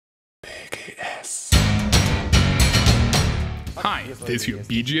Hi, this is your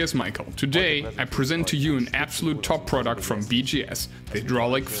BGS Michael. Today I present to you an absolute top product from BGS, the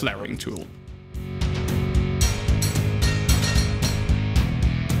hydraulic flaring tool.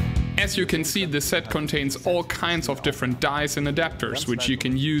 As you can see, the set contains all kinds of different dies and adapters, which you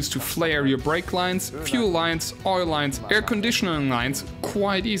can use to flare your brake lines, fuel lines, oil lines, air conditioning lines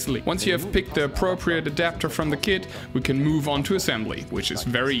quite easily. Once you have picked the appropriate adapter from the kit, we can move on to assembly, which is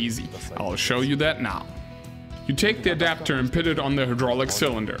very easy. I'll show you that now. You take the adapter and put it on the hydraulic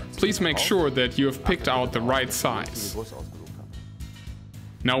cylinder. Please make sure that you have picked out the right size.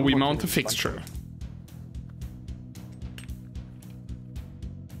 Now we mount the fixture.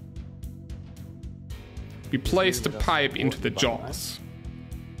 We place the pipe into the jaws.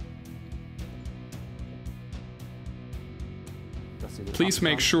 Please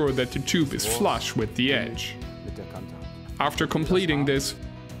make sure that the tube is flush with the edge. After completing this,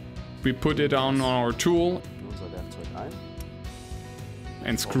 we put it on our tool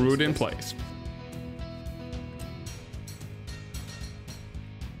and screw it in place.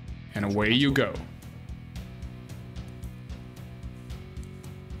 And away you go.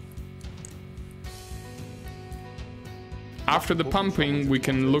 After the pumping, we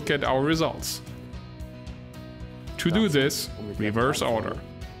can look at our results. To do this, reverse order.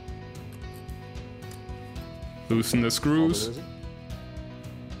 Loosen the screws.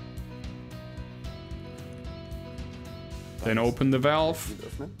 Then open the valve.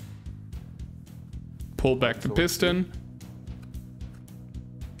 Pull back the piston.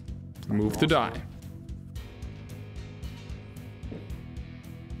 Remove the die.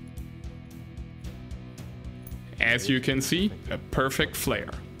 As you can see, a perfect flare.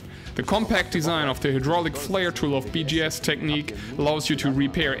 The compact design of the hydraulic flare tool of BGS Technique allows you to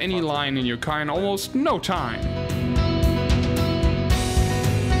repair any line in your car in almost no time.